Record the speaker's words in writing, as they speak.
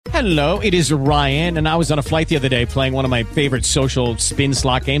Hello, it is Ryan, and I was on a flight the other day playing one of my favorite social spin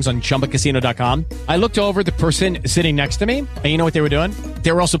slot games on ChumbaCasino.com. I looked over at the person sitting next to me, and you know what they were doing?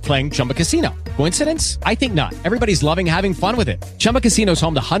 They were also playing Chumba Casino. Coincidence? I think not. Everybody's loving having fun with it. Chumba Casino is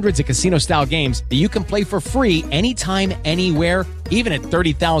home to hundreds of casino-style games that you can play for free anytime, anywhere, even at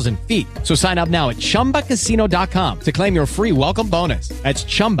 30,000 feet. So sign up now at ChumbaCasino.com to claim your free welcome bonus. That's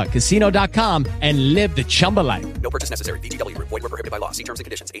ChumbaCasino.com and live the Chumba life. No purchase necessary. VGW. Void where prohibited by law. See terms and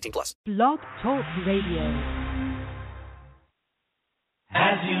conditions. 18+. Blog Talk Radio.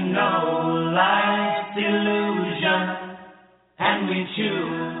 As you know, life's illusion, and we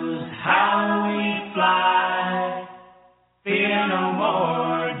choose how we fly. Fear no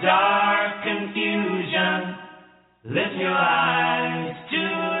more dark confusion. Lift your eyes to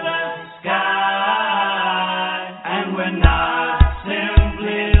the sky, and we're not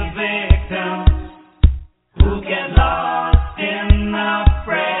simply victims who get lost in the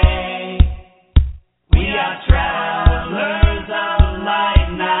fray. We are travelers of light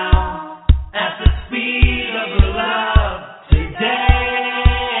now, at the speed of love today.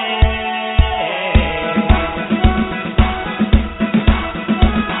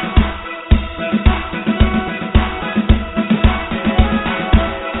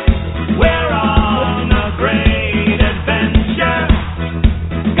 We're on a great adventure.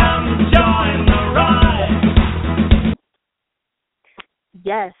 Come join the ride.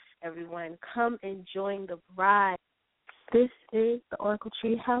 Yes, everyone, come and join the ride. This is the Oracle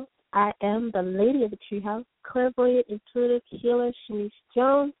Treehouse. I am the Lady of the Treehouse, clairvoyant, intuitive healer, Shanice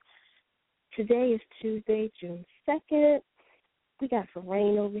Jones. Today is Tuesday, June 2nd. We got some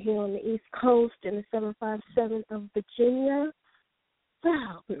rain over here on the East Coast in the 757 of Virginia.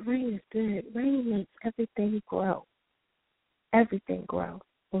 Wow, but rain is good. Rain makes everything grow. Everything grow,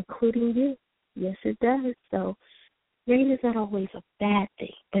 including you. Yes, it does. So rain is not always a bad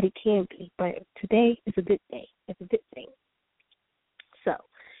thing, but it can be. But today is a good day. It's a good thing. So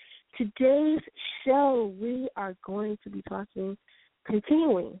today's show, we are going to be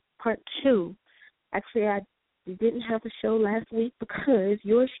continuing part 2. Actually, I didn't have a show last week because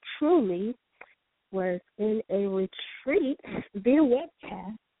yours truly was in a retreat via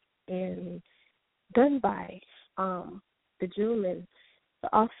webcast and done by the gentleman, the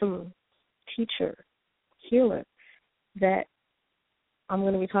awesome teacher, healer that I'm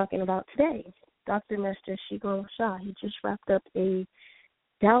going to be talking about today, Dr. Master Shigong Shah. He just wrapped up a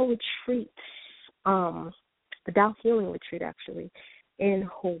Tao retreat, the Tao healing retreat, actually, in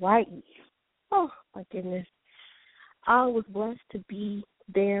Hawaii. Oh, my goodness. I was blessed to be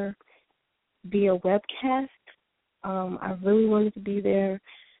there via webcast. I really wanted to be there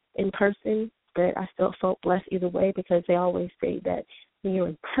in person, but I still felt blessed either way because they always say that when you're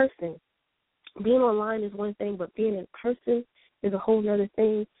in person, being online is one thing, but being in person is a whole other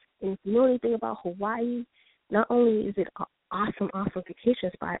thing. And if you know anything about Hawaii, not only is it an awesome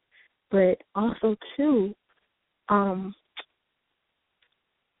vacation spot, but also, too, the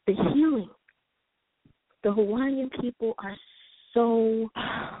healing. The Hawaiian people are so,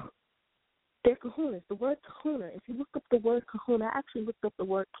 they're kahunas. The word kahuna, if you look up the word kahuna, I actually looked up the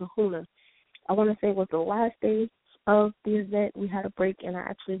word kahuna. I want to say it was the last day of the event. We had a break, and I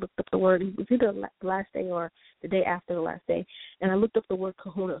actually looked up the word. It was either the last day or the day after the last day, and I looked up the word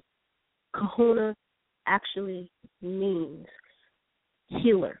kahuna. Kahuna actually means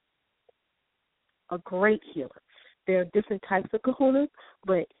healer, a great healer. There are different types of kahunas,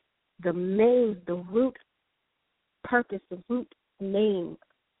 but the root purpose, the root name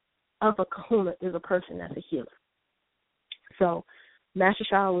of a kahuna is a person that's a healer. So Master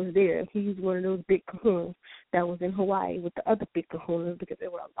Shah was there. He's one of those big kahunas that was in Hawaii with the other big kahunas, because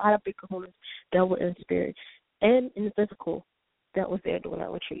there were a lot of big kahunas that were in spirit and in the physical that was there during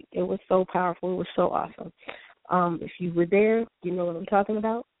our retreat. It was so powerful. It was so awesome. If you were there, you know what I'm talking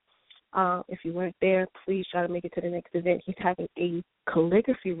about. If you weren't there, please try to make it to the next event. He's having a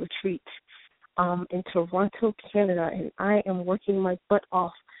calligraphy retreat in Toronto, Canada, and I am working my butt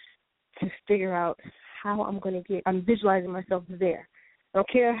off to figure out how I'm visualizing myself there. I don't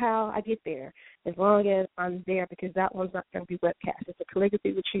care how I get there, as long as I'm there, because that one's not going to be webcast. It's a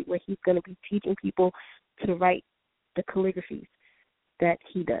calligraphy retreat where he's going to be teaching people to write the calligraphies that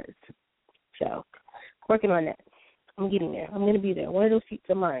he does. So, working on that. I'm getting there. I'm going to be there. One of those seats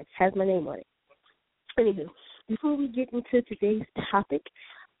of mine has my name on it. Anywho, before we get into today's topic,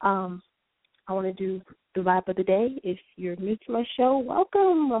 I want to do the vibe of the day. If you're new to my show,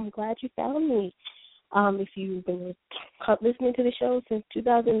 welcome. I'm glad you found me. If you've been listening to the show since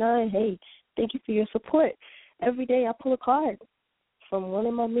 2009, hey, thank you for your support. Every day I pull a card from one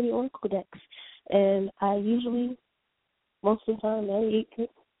of my mini Oracle decks, and I usually, most of the time,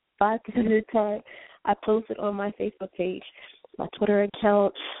 5 at a time. I post it on my Facebook page, my Twitter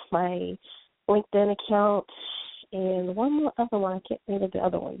account, my LinkedIn account, and one more other one. I can't think of the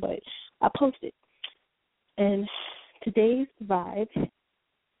other one, but I post it. And today's vibe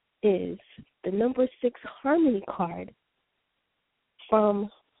is the number 6 Harmony card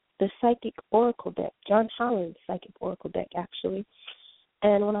from the Psychic Oracle deck, John Holland's Psychic Oracle deck, actually.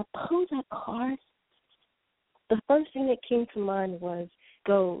 And when I pulled that card, the first thing that came to mind was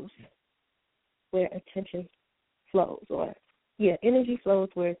goes where attention flows, or, energy flows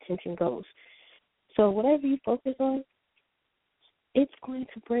where attention goes. So whatever you focus on, it's going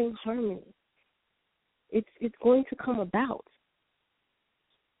to bring harmony. It's going to come about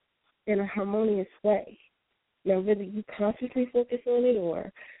in a harmonious way. Now, whether you consciously focus on it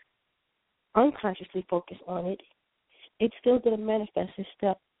or unconsciously focus on it, it's still going to manifest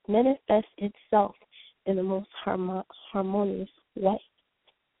itself in the most harmonious way.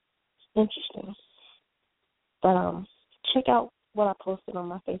 Interesting. But check out what I posted on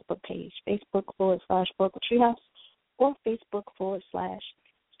my Facebook page, Facebook.com/Oracle Treehouse, or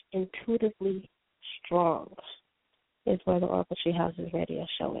Facebook.com/Intuitively Strong is where the Oracle Treehouse's radio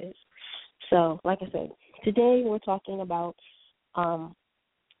show is. So, like I said, today we're talking about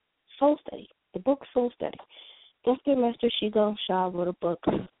Soul Study, the book Soul Study. Dr. Master Shigo Shah wrote a book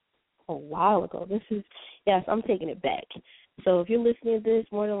a while ago. I'm taking it back. So if you're listening to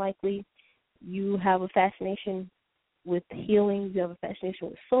this, more than likely you have a fascination with healing, you have a fascination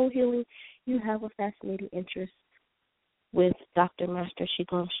with soul healing, you have a fascinating interest with Dr. Master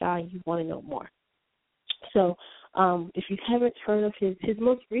Shigo Shah, you want to know more. So if you haven't heard of his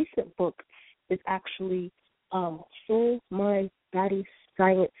most recent book is actually Soul, Mind, Body,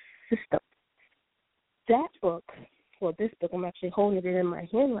 Science System. That book, this book, I'm actually holding it in my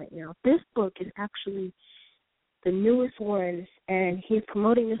hand right now. This book is actually the newest one, and he's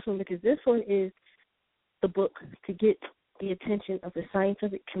promoting this one because this one is the book to get the attention of the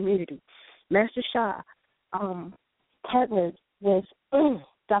scientific community. Master Shah partnered with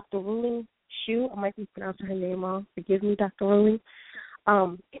Dr. Ruling Shu. I might be pronouncing her name wrong. Forgive me, Dr. Ruling.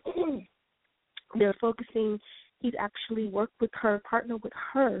 They're focusing, he's actually partnered with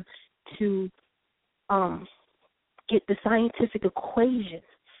her to get the scientific equation.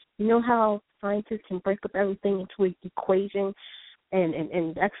 You know how scientists can break up everything into an equation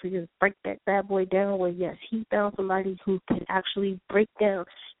and actually just break that bad boy down? Well, yes, he found somebody who can actually break down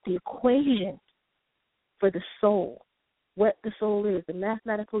the equation for the soul, what the soul is, the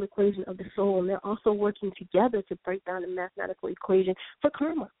mathematical equation of the soul, and they're also working together to break down the mathematical equation for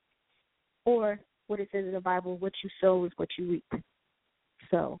karma, or what it says in the Bible, what you sow is what you reap.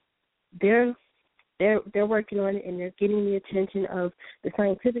 So they're working on it, and they're getting the attention of the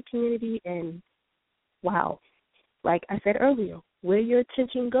scientific community. And wow, like I said earlier, where your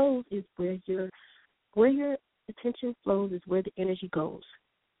attention goes is where your attention flows is where the energy goes.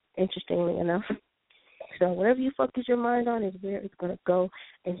 Interestingly enough, so whatever you focus your mind on is where it's going to go.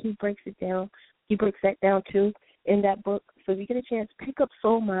 And he breaks it down. He breaks that down too in that book. So if you get a chance, pick up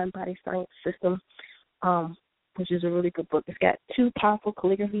Soul, Mind, Body, Science System, which is a really good book. It's got 2 powerful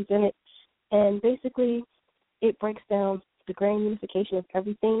calligraphies in it. And basically, it breaks down the grand unification of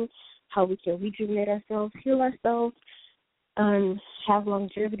everything, how we can rejuvenate ourselves, heal ourselves, and have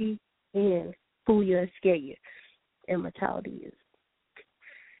longevity and fool you and scare you. Immortality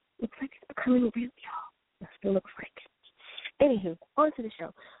looks like it's becoming real, y'all. That's what it looks like. Anywho, on to the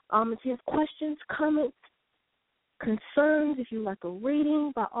show. If you have questions, comments, concerns, if you like a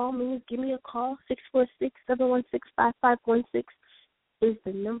reading, by all means, give me a call. 646-716-5516 is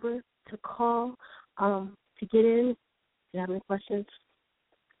the number to call to get in. If you have any questions,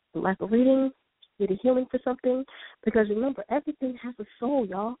 like a reading, get a healing for something. Because remember, everything has a soul,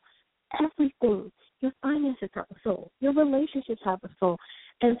 y'all. Everything. Your finances have a soul. Your relationships have a soul.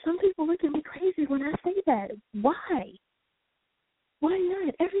 And some people look at me crazy when I say that. Why? Why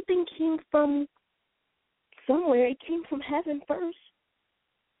not? Everything came from somewhere. It came from heaven first.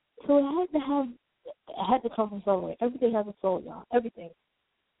 So it had to come from somewhere. Everything has a soul, y'all. Everything.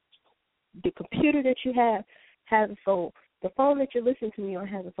 The computer that you have has a soul. The phone that you're listening to me on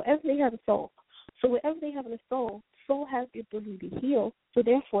has a soul. Everything has a soul. So with everything having a soul has the ability to heal. So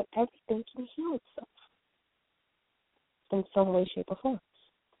therefore, everything can heal itself in some way, shape, or form.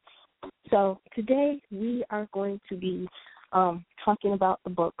 So today we are going to be talking about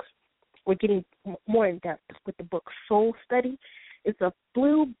the book. We're getting more in depth with the book Soul Study. It's a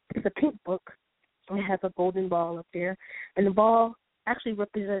pink book, and it has a golden ball up there. And the ball actually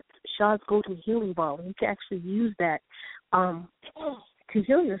represents Shah's golden healing ball. And you can actually use that to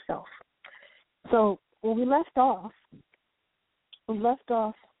heal yourself. So when we left off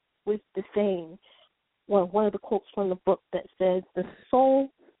with the saying, well, one of the quotes from the book that says, the soul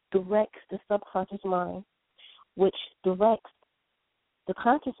directs the subconscious mind, which directs the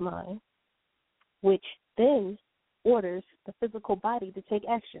conscious mind, which then orders the physical body to take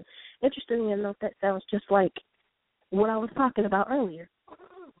action. Interestingly enough, that sounds just like what I was talking about earlier.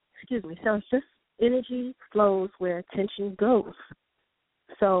 Excuse me. Sounds just energy flows where attention goes.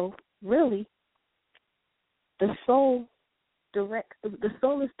 So really, the soul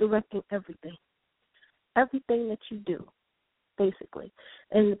is directing everything that you do, basically.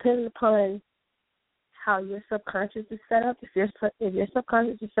 And depending upon how your subconscious is set up, if your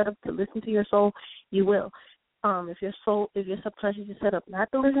subconscious is set up to listen to your soul, you will. If your subconscious is set up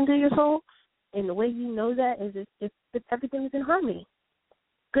not to listen to your soul, and the way you know that is if everything is in harmony,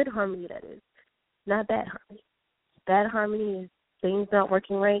 good harmony, that is, not bad harmony. Bad harmony is things not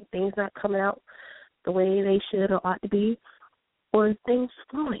working right, things not coming out the way they should or ought to be, or things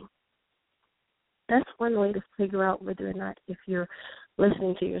flowing. That's one way to figure out whether or not if you're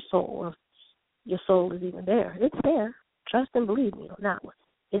listening to your soul or your soul is even there. It's there. Trust and believe me on that one.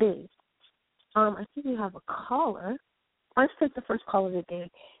 It is. I think we have a caller. Let's take the first caller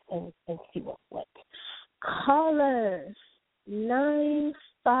today and see what. Callers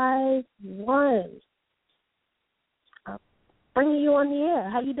 951. Bringing you on the air.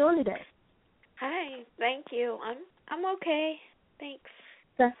 How you doing today? Hi, thank you. I'm okay. Thanks.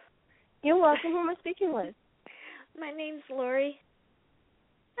 You're welcome. Who am I speaking with? My name's Lori.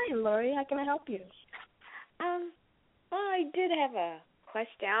 Hi, Lori. How can I help you? Well, I did have a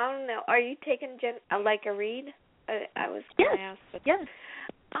question. I don't know. Are you taking like a read? I was going to ask. But... Yes.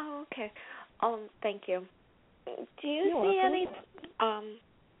 Oh, okay. Thank you. Do you You're see welcome.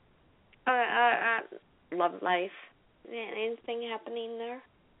 any love life? Anything happening there?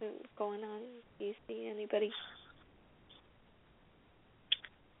 Going on? Do you see anybody?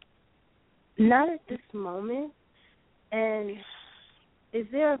 Not at this moment. And is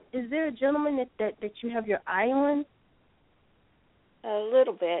there a gentleman that you have your eye on? A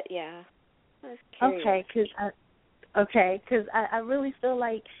little bit, yeah. I was curious. Okay, because I really feel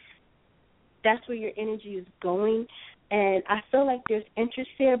like that's where your energy is going, and I feel like there's interest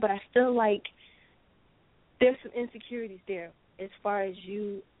there, but I feel like there's some insecurities there as far as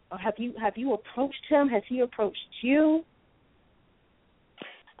you. Have you approached him? Has he approached you?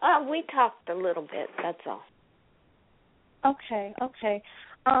 We talked a little bit. That's all. Okay.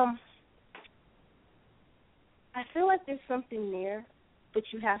 I feel like there's something there, but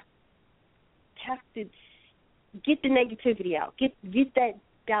you have to get the negativity out. Get that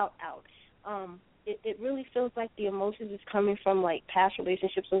doubt out. It really feels like the emotions is coming from like past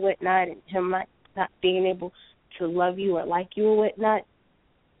relationships and whatnot, and him not being able to love you or like you or whatnot.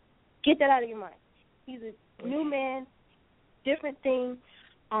 Get that out of your mind. He's a new man, different thing.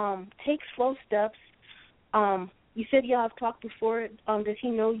 Take slow steps. You said y'all have talked before. Does he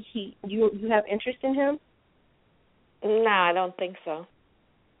know you have interest in him? No, I don't think so.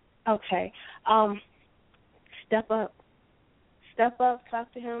 Okay. Step up.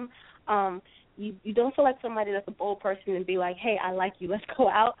 Talk to him. You don't feel like somebody that's a bold person and be like, hey, I like you, let's go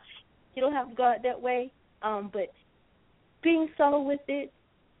out. You don't have to go out that way. But being subtle with it,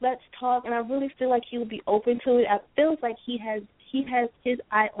 let's talk. And I really feel like he'll be open to it. It feels like he has his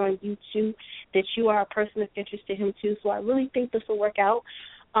eye on you too, that you are a person of interest to him too. So I really think this will work out.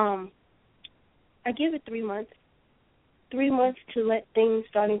 I give it 3 months. 3 months to let things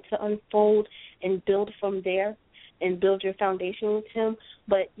starting to unfold and build from there and build your foundation with him.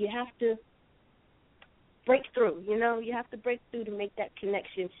 But you have to break through, you have to break through to make that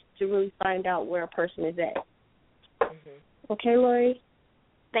connection to really find out where a person is at. Mm-hmm. Okay, Lori?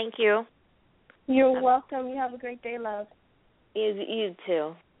 Thank you. You're welcome. You have a great day, love. You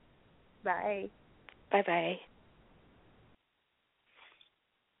too. Bye. Bye-bye.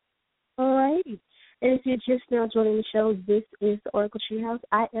 All righty. And if you're just now joining the show, this is the Oracle Treehouse.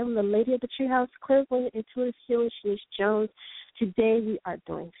 I am the lady of the Treehouse, clairvoyant, intuitive healer, Shanice Jones. Today we are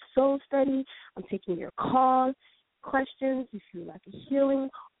doing soul study. I'm taking your calls, questions. If you like a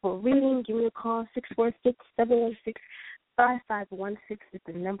healing or reading, give me a call. 646-716-5516 is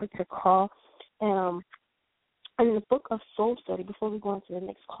the number to call. In the book of soul study, before we go on to the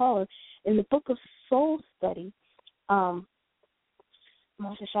next caller, in the book of soul study,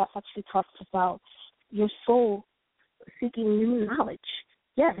 Master Shah actually talks about your soul seeking new knowledge.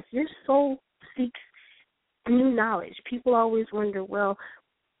 Yes, your soul seeks new knowledge. People always wonder, well,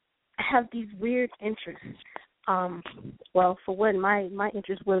 I have these weird interests. Well, for one, my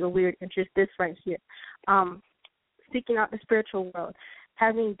interest was a weird interest, this right here. Seeking out the spiritual world,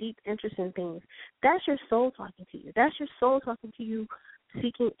 having deep interest in things. That's your soul talking to you. That's your soul talking to you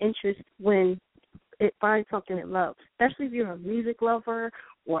seeking interest when it finds something it loves, especially if you're a music lover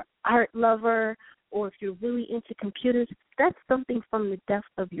or art lover, or if you're really into computers. That's something from the depth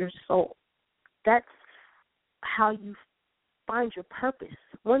of your soul. That's how you find your purpose.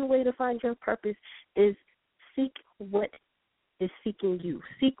 One way to find your purpose is seek what is seeking you.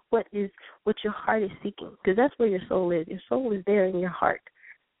 Seek what your heart is seeking, because that's where your soul is. Your soul is there in your heart,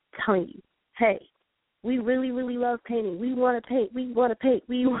 telling you, hey, we really, really love painting. We want to paint. We want to paint.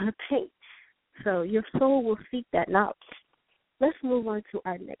 We want to paint. So your soul will seek that knowledge. Let's move on to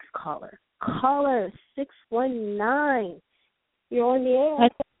our next caller. Caller 619. You're on the air.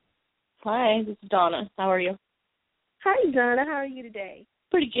 Hi, this is Donna. How are you? Hi, Donna. How are you today?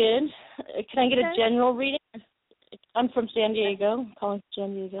 Pretty good. Can I get a general reading? I'm from San Diego. I'm calling from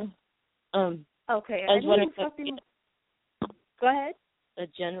San Diego. Okay. I was wondering Go ahead. A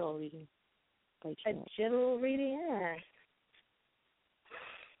general reading. A general reading, yeah.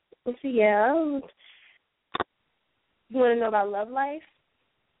 Let's see, yeah. You want to know about love life?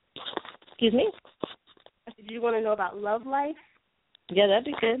 Excuse me? Do you want to know about love life? Yeah, that'd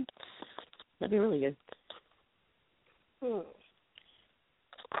be good. That'd be really good.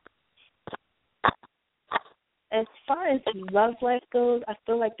 As far as love life goes, I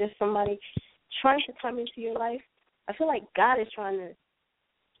feel like there's somebody trying to come into your life. I feel like God is trying to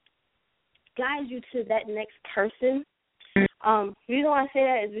guide you to that next person. The reason why I say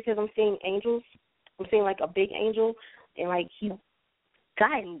that is because I'm seeing angels. I'm seeing like a big angel, and like he's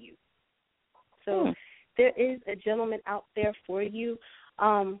guiding you. So there is a gentleman out there for you.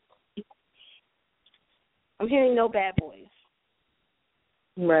 I'm hearing no bad boys.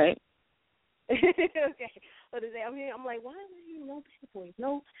 Right. Okay. What is that? I'm like, why am I hearing no bad boys?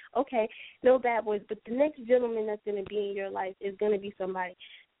 No, okay, no bad boys. But the next gentleman that's going to be in your life is going to be somebody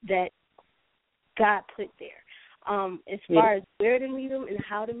that God put there. As far as where to meet him and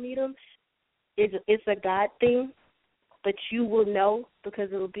how to meet him, it's a God thing, but you will know because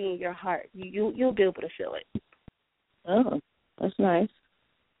it will be in your heart. You'll be able to feel it. Oh, that's nice.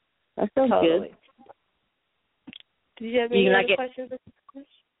 That sounds good. Did you have any other questions? Go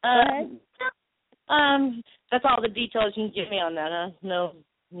ahead. That's all the details you can give me on that, huh? No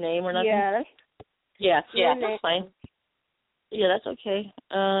name or nothing? Yeah, that's fine. Yeah, that's okay.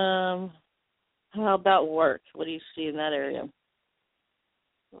 How about work? What do you see in that area?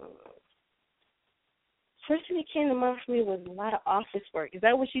 First thing that came to mind for me was a lot of office work. Is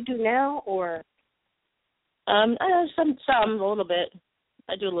that what you do now, or? Some, a little bit.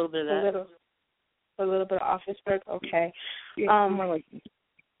 I do a little bit of that. A little bit of office work. Okay. More like.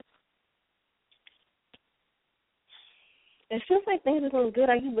 It feels like things are going good.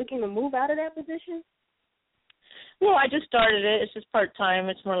 Are you looking to move out of that position? No, I just started it. It's just part-time.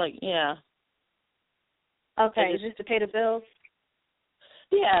 It's more like, yeah. Okay, is this to pay the bills?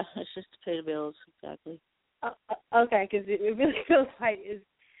 Yeah, it's just to pay the bills, exactly. Okay, because it really feels like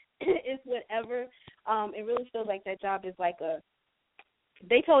it's whatever. It really feels like that job is like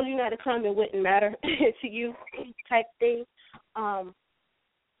they told you not to come, it wouldn't matter to you type thing.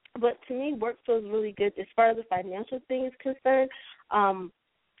 But to me, work feels really good as far as the financial thing is concerned.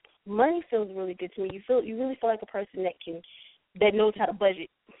 Money feels really good to me. You really feel like a person that knows how to budget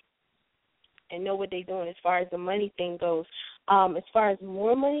and know what they're doing as far as the money thing goes. As far as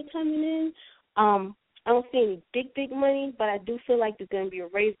more money coming in, I don't see any big money, but I do feel like there's going to be a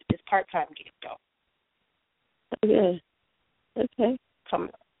raise with this part-time gig, though. Yeah. Okay.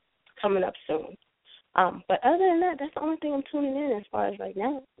 Coming up soon. But other than that, that's the only thing I'm tuning in as far as right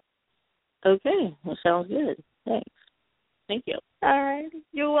now. Okay. Well, sounds good. Thanks. Thank you. All right.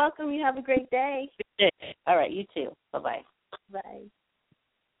 You're welcome. You have a great day. Good day. All right. You too. Bye-bye. Bye.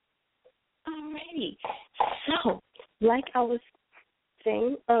 All righty. So, like I was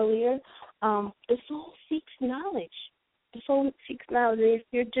saying earlier, the soul seeks knowledge. The soul seeks knowledge. If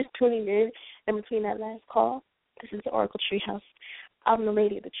you're just tuning in between that last call, this is the Oracle Treehouse. I'm the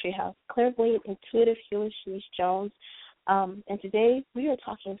lady of the Treehouse, clairvoyant, intuitive healer, Shanice Jones. And today we are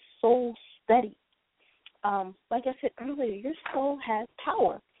talking soul study. Like I said earlier, your soul has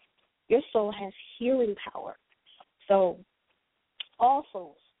power. Your soul has healing power. So all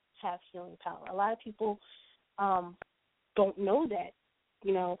souls have healing power. A lot of people don't know that,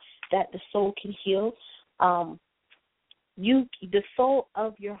 that the soul can heal. The soul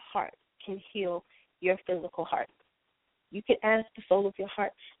of your heart can heal your physical heart. You can ask the soul of your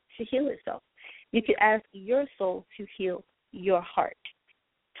heart to heal itself. You can ask your soul to heal your heart.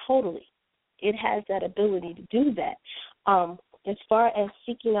 Totally. It has that ability to do that. As far as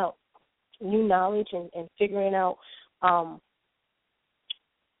seeking out new knowledge and figuring out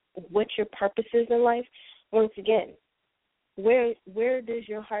what your purpose is in life, once again, where does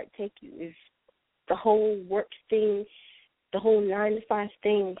your heart take you? If the whole work thing, the whole 9 to 5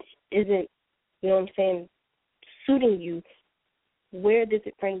 thing isn't, you know what I'm saying, suiting you, where does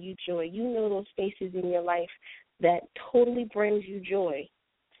it bring you joy? You know those spaces in your life that totally brings you joy,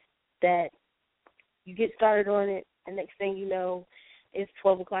 that you get started on it, and next thing you know, it's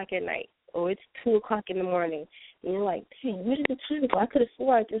 12 o'clock at night, or it's 2 o'clock in the morning, and you're like, dang, where did the time go? I could have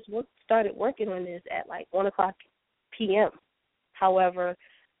swore I just started working on this at like 1 o'clock p.m. However,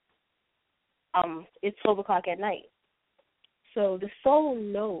 it's 12 o'clock at night. So the soul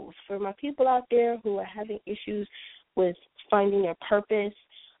knows. For my people out there who are having issues with finding their purpose,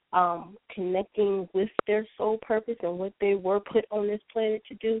 connecting with their soul purpose and what they were put on this planet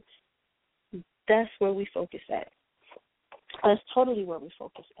to do, that's where we focus at. That's totally where we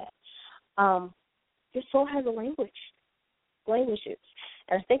focus at. Your soul has a languages.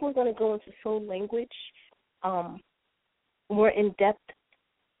 And I think we're going to go into soul language more in depth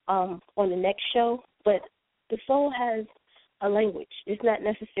on the next show. But the soul has a language. It's not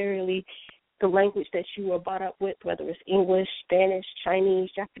necessarily the language that you were brought up with, whether it's English, Spanish, Chinese,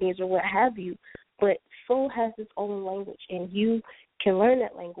 Japanese, or what have you. But soul has its own language, and you can learn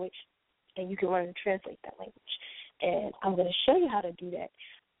that language, and you can learn to translate that language. And I'm going to show you how to do that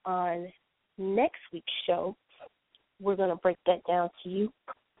on next week's show. We're going to break that down to you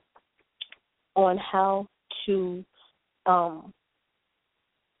on how to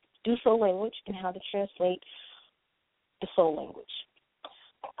do soul language and how to translate the soul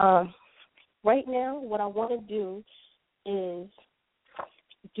language. Right now, what I want to do is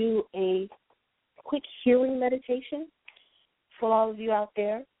do a quick healing meditation for all of you out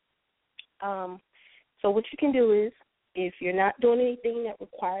there. So what you can do is, if you're not doing anything that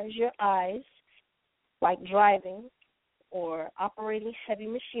requires your eyes, like driving or operating heavy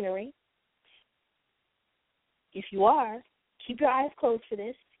machinery, if you are, keep your eyes closed for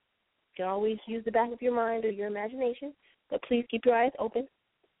this. You can always use the back of your mind or your imagination, but please keep your eyes open,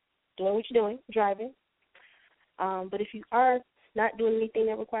 doing what you're doing, driving. But if you are not doing anything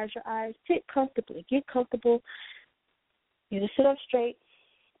that requires your eyes, sit comfortably. Get comfortable. Either sit up straight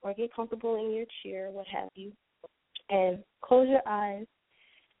or get comfortable in your chair, what have you, and close your eyes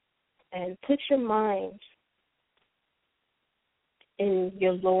and put your mind in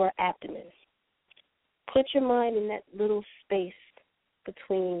your lower abdomen. Put your mind in that little space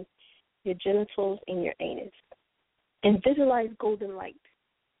between your genitals and your anus, and visualize golden light.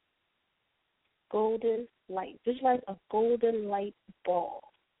 Golden light. Visualize a golden light ball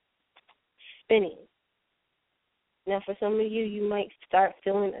spinning. Now, for some of you, you might start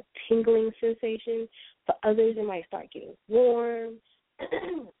feeling a tingling sensation. For others, it might start getting warm.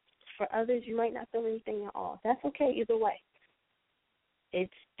 For others, you might not feel anything at all. That's okay either way.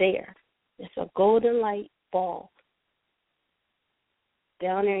 It's there. It's a golden light ball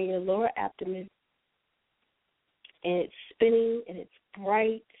down there in your lower abdomen, and it's spinning, and it's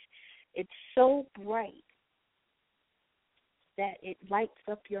bright. It's so bright that it lights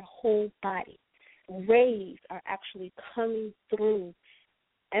up your whole body. Rays are actually coming through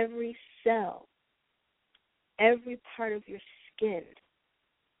every cell, every part of your skin.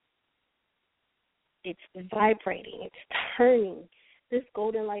 It's vibrating. It's turning. This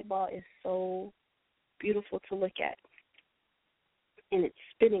golden light ball is so beautiful to look at, and it's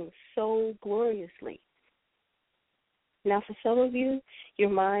spinning so gloriously. Now, for some of you, your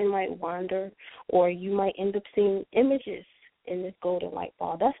mind might wander, or you might end up seeing images in this golden light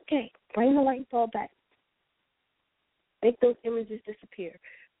ball. That's okay. Bring the light ball back. Make those images disappear.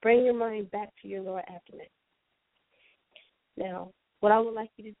 Bring your mind back to your lower abdomen. Now, what I would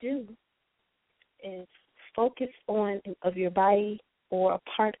like you to do is focus on of your body or a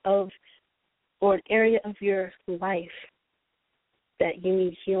part of or an area of your life that you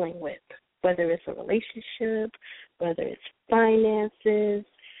need healing with, whether it's a relationship, whether it's finances,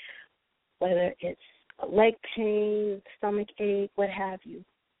 whether it's a leg pain, stomach ache, what have you.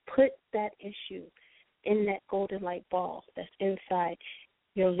 Put that issue in that golden light ball that's inside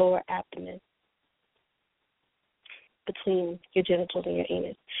your lower abdomen, between your genitals and your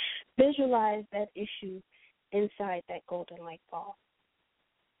anus. Visualize that issue inside that golden light ball.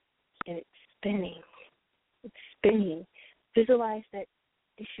 And it's spinning. It's spinning. Visualize that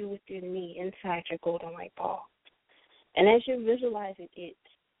issue with your knee inside your golden light ball. And as you're visualizing it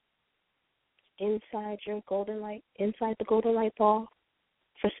inside the golden light ball,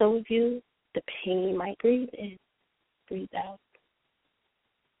 for some of you, the pain might breathe in, breathe out.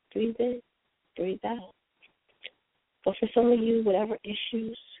 Breathe in, breathe out. But for some of you, whatever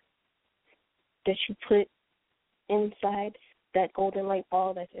issues that you put inside that golden light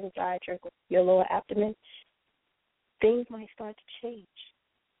ball that's inside your lower abdomen, things might start to change.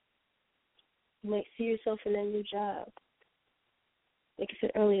 You might see yourself in that new job. Like I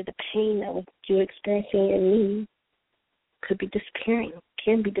said earlier, the pain that you were experiencing in me could be disappearing,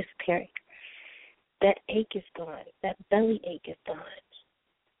 can be disappearing. That ache is gone. That belly ache is gone.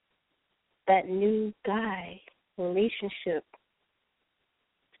 That new guy, relationship,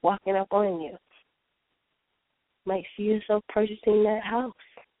 walking up on you. Might see yourself purchasing that house,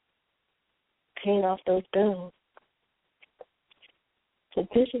 paying off those bills. So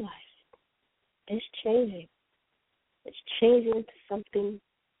visualize. It's changing. It's changing into something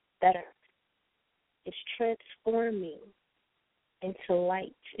better. It's transforming into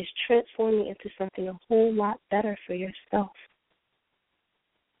light. It's transforming into something a whole lot better for yourself.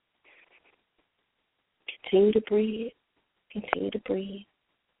 Continue to breathe. Continue to breathe.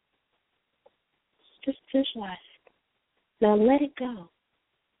 Just visualize. Now let it go.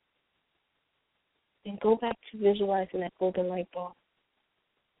 And go back to visualizing that golden light ball.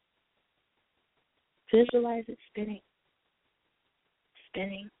 Visualize it spinning.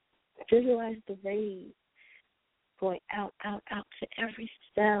 Spinning. Visualize the rays going out, out, out to every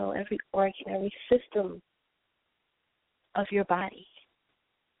cell, every organ, every system of your body.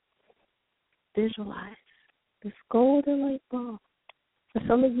 Visualize this golden light ball. For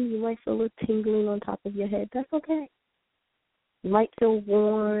some of you might feel a little tingling on top of your head. That's okay. You might feel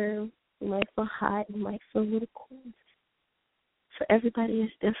warm. You might feel hot. You might feel a little cool. For everybody,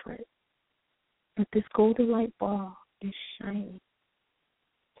 it's different. But this golden light ball is shining,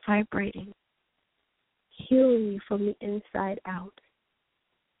 vibrating, healing you from the inside out.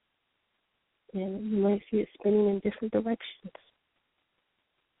 And you might see it spinning in different directions.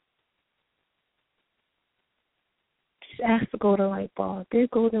 Just ask the golden light ball, dear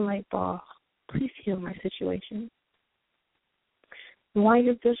golden light ball, please heal my situation. And while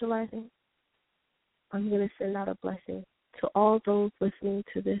you're visualizing, I'm going to send out a blessing to all those listening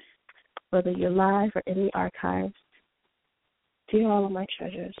to this, whether you're live or in the archives. Dear all of my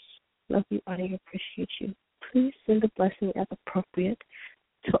treasures, love you, honor you, appreciate you. Please send a blessing as appropriate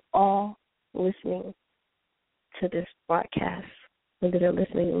to all listening to this broadcast, whether they're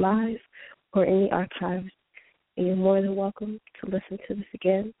listening live or in the archives. And you're more than welcome to listen to this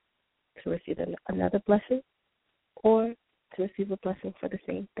again, to receive another blessing, or to receive a blessing for the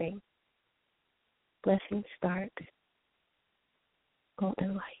same thing. Blessings start.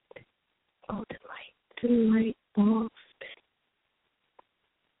 Golden light. Golden light. Golden light ball spin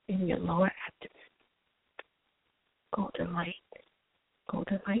in your lower abdomen. Golden light.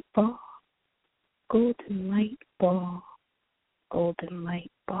 Golden light ball. Golden light ball. Golden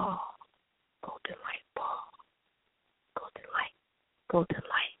light ball. Golden light ball. Golden light. Golden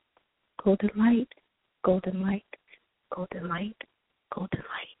light. Golden light. Golden light. Golden light.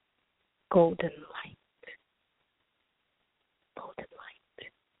 Golden light. Golden light. Golden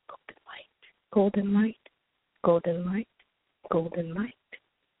light. Golden light. Golden light. Golden light.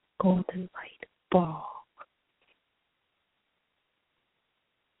 Golden light ball.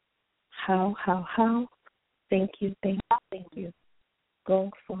 How? Thank you.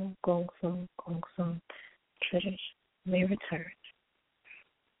 Gong song. Treasures may return.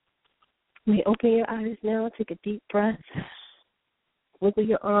 You may open your eyes now, take a deep breath, wiggle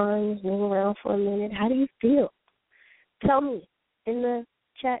your arms, move around for a minute. How do you feel? Tell me in the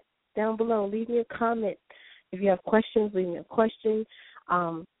chat down below. Leave me a comment. If you have questions, leave me a question.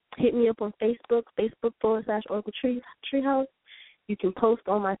 Hit me up on Facebook, Facebook.com/Oracle Treehouse. You can post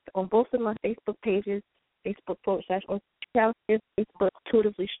on both of my Facebook pages, Facebook.com/Oracle Treehouse, and Facebook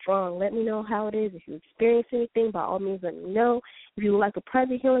Intuitively Strong. Let me know how it is. If you experience anything, by all means, let me know. If you would like a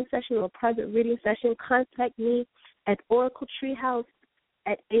private healing session or a private reading session, contact me at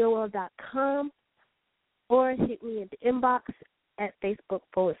oracletreehouse@AOL.com or hit me in the inbox at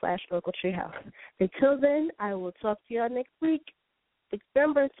Facebook.com/Oracle Treehouse. Until then, I will talk to y'all next week.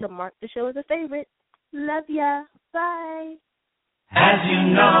 Remember to mark the show as a favorite. Love ya. Bye. As you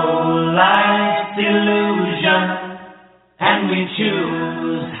know, life's illusion, and we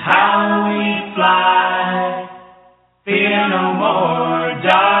choose how we fly. Fear no more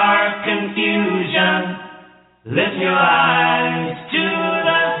dark confusion. Lift your eyes to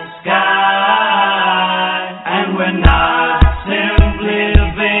the sky, and we're not simply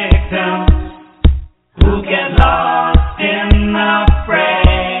victims who get lost in the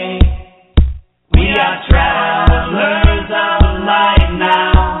fray. We are travelers of light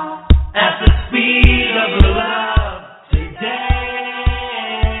now, at the speed of love today.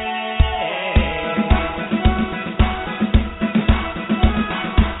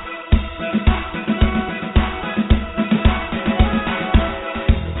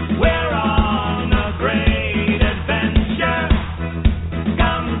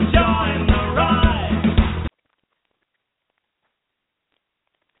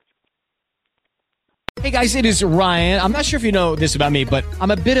 guys, it is Ryan. I'm not sure if you know this about me, but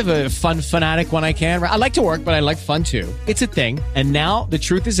I'm a bit of a fun fanatic when I can. I like to work, but I like fun too. It's a thing. And now the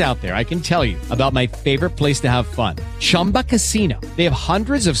truth is out there. I can tell you about my favorite place to have fun. Chumba Casino. They have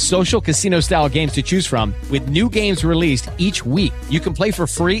hundreds of social casino style games to choose from with new games released each week. You can play for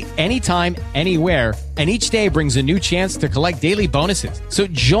free anytime, anywhere. And each day brings a new chance to collect daily bonuses. So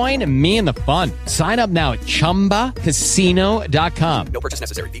join me in the fun. Sign up now at ChumbaCasino.com. No purchase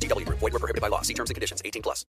necessary. VGW Group. Void where prohibited by law. See terms and conditions. 18+.